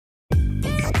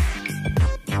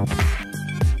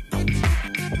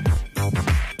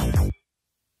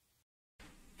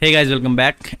Hey guys, welcome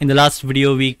back. In the last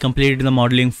video we completed the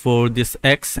modeling for this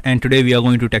X and today we are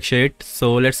going to texture it.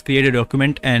 So let's create a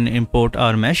document and import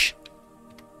our mesh.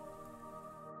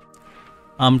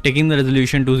 I'm taking the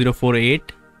resolution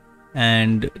 2048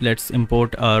 and let's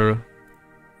import our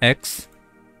X.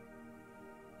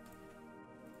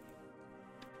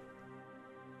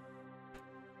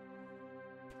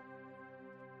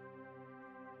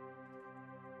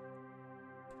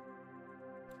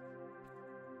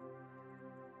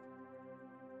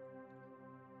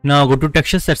 Now go to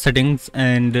texture set settings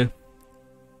and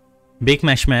bake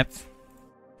mesh maps.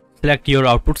 Select your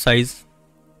output size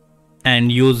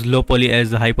and use low poly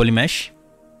as the high poly mesh.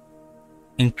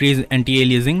 Increase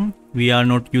anti-aliasing. We are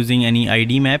not using any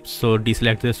ID maps, so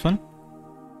deselect this one.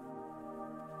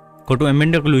 Go to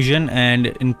ambient occlusion and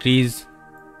increase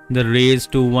the raise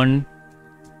to 1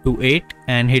 to 8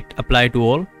 and hit apply to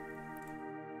all.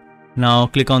 Now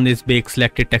click on this bake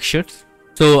selected textures.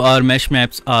 So our mesh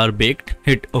maps are baked.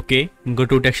 Hit OK. Go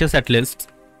to texture set lists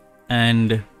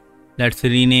and let's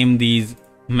rename these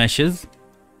meshes.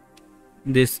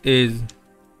 This is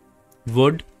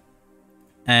wood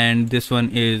and this one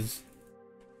is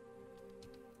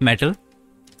metal.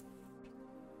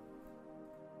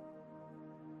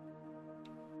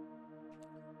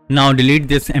 Now delete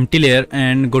this empty layer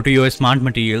and go to your smart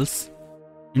materials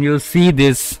and you'll see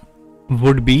this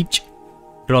wood beach.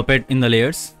 Drop it in the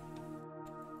layers.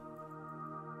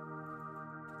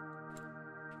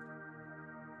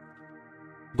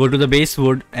 Go to the base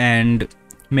wood and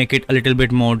make it a little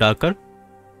bit more darker.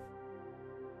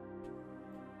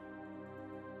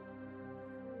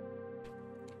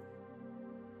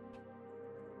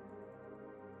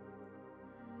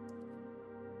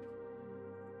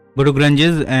 Go to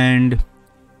grunges and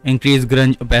increase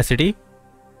grunge opacity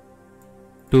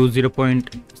to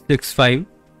 0.65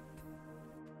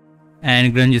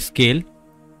 and grunge scale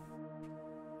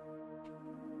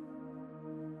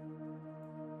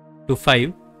to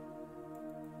 5.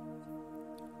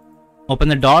 Open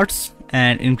the dots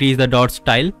and increase the dot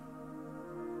style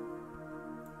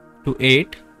to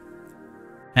 8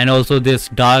 and also this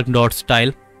dark dot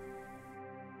style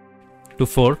to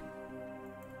 4.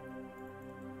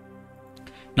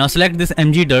 Now select this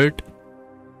MG dirt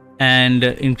and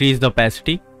increase the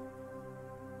opacity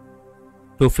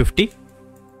to 50.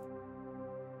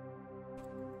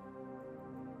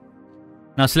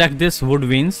 Now select this wood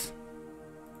veins.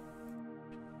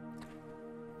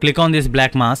 Click on this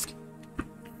black mask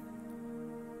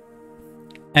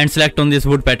and select on this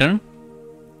wood pattern.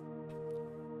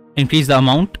 Increase the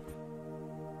amount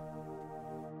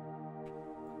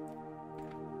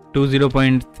to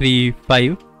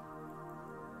 0.35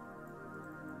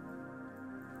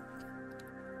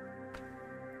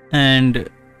 and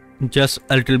just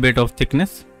a little bit of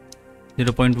thickness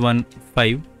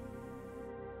 0.15.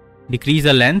 Decrease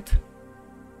the length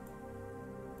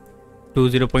to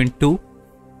 0.2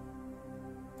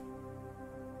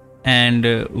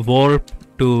 and warp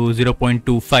to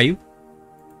 0.25.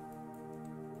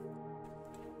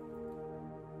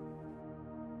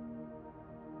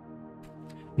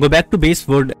 Go back to base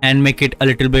wood and make it a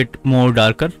little bit more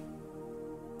darker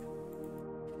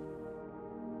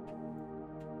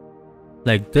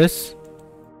like this.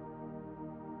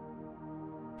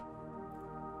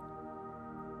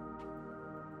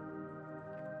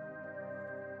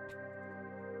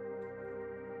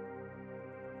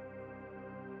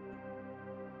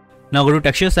 Now go to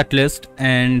texture set list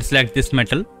and select this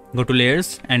metal. Go to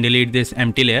layers and delete this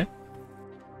empty layer.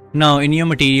 Now in your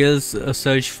materials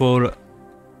search for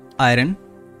iron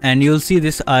and you'll see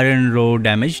this iron row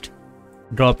damaged.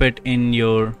 Drop it in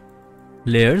your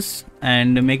layers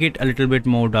and make it a little bit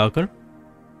more darker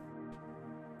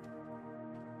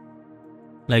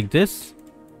like this.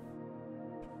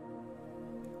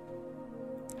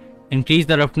 Increase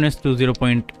the roughness to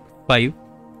 0.5.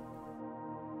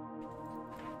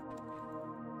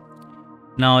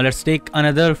 Now let's take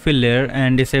another fill layer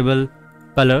and disable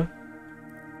color,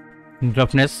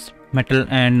 roughness, metal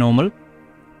and normal.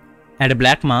 Add a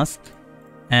black mask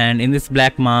and in this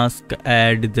black mask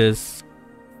add this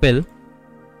fill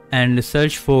and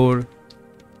search for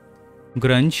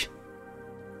grunge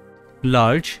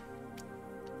large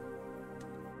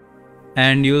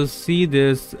and you'll see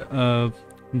this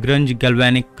grunge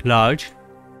galvanic large.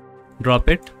 Drop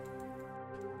it.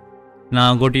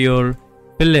 Now go to your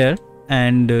fill layer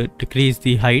and decrease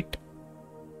the height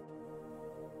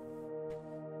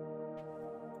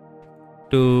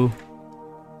to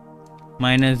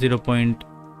minus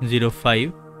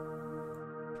 0.05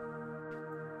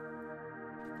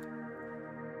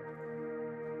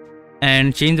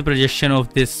 and change the projection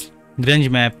of this grunge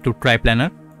map to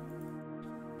triplanar.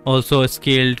 also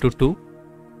scale to 2.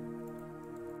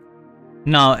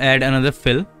 Now add another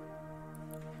fill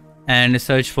and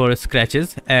search for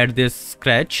scratches. Add this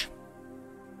scratch.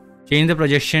 Change the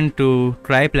projection to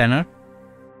triplanar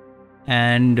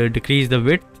and decrease the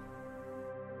width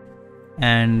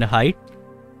and height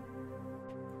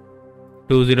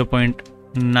to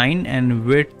 0.9 and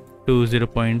width to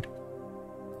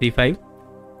 0.35.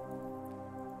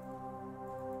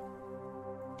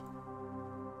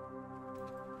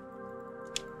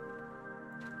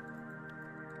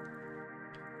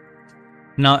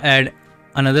 Now add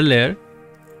another layer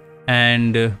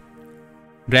and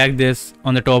drag this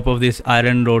on the top of this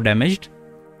iron row damaged.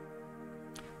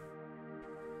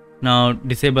 Now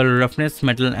disable roughness,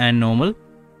 metal and normal.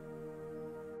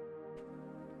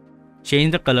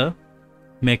 Change the color,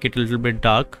 make it a little bit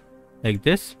dark like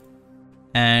this,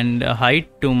 and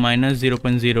height to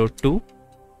 -0.02.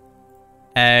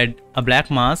 Add a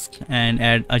black mask and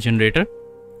add a generator.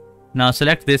 Now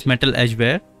select this metal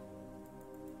edgeware.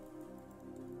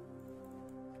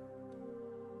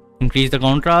 Increase the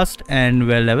contrast and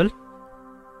wear level.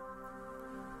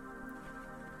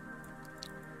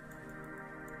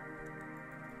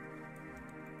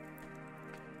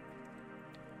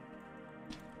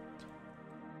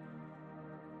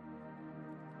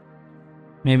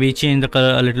 Maybe change the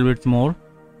color a little bit more,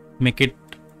 make it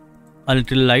a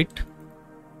little light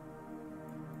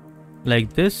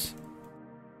like this.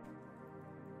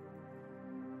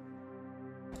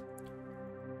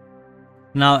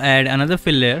 Now add another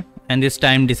fill layer and this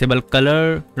time disable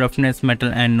color, roughness,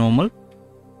 metal and normal.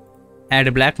 Add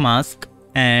a black mask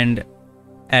and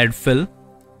add fill,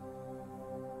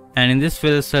 and in this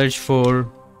fill search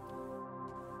for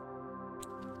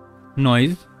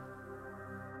noise,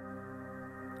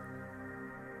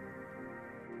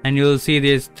 and you will see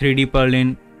this 3D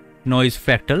Perlin noise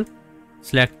fractal.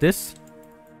 Select this,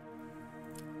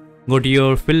 go to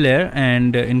your fill layer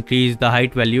and increase the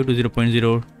height value to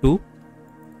 0.02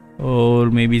 or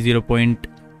maybe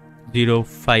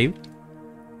 0.05.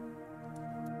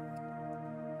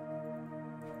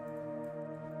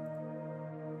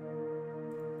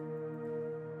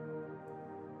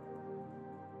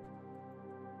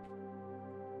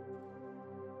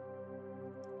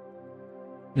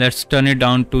 Let's turn it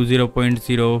down to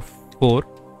 0.04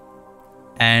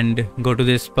 and go to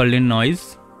this Perlin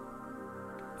noise.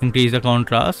 Increase the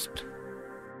contrast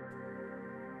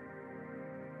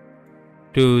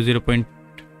to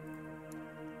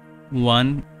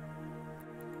 0.1.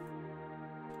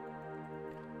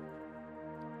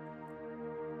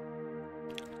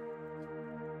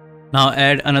 Now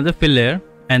add another fill layer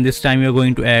and this time you're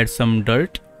going to add some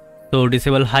dirt. So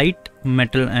disable height,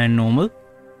 metal and normal.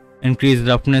 Increase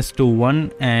roughness to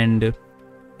 1 and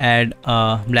add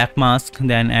a black mask,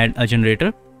 then add a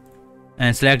generator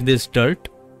and select this dirt.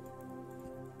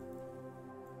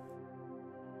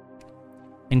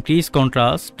 Increase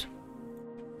contrast,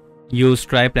 use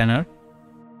triplanar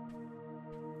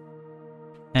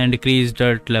and decrease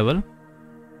dirt level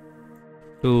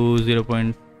to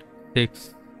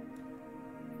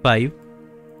 0.65.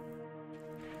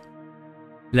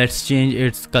 Let's change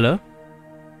its color.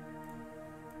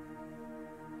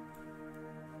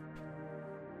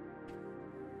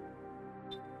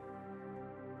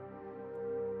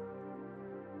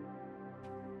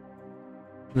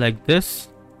 Like this.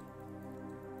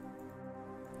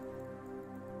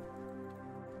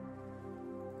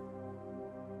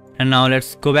 And now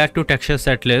let's go back to texture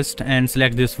set list and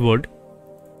select this wood.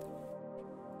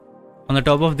 On the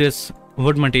top of this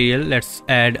wood material, let's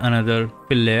add another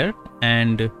fill layer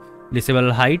and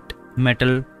disable height,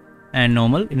 metal and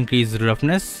normal. Increase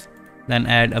roughness, then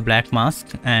add a black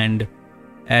mask and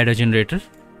add a generator.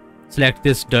 Select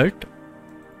this dirt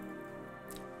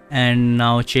and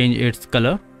now change its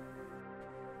color.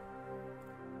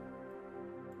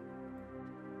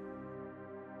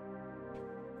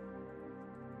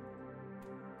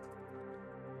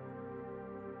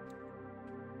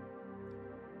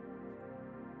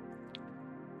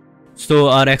 So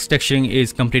our texturing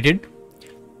is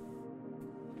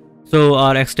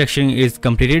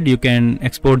completed. You can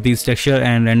export these texture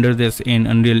and render this in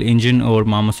Unreal Engine or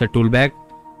Marmoset toolbag.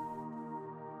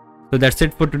 So that's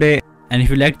it for today. And if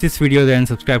you like this video, then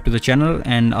subscribe to the channel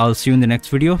and I'll see you in the next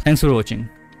video. Thanks for watching.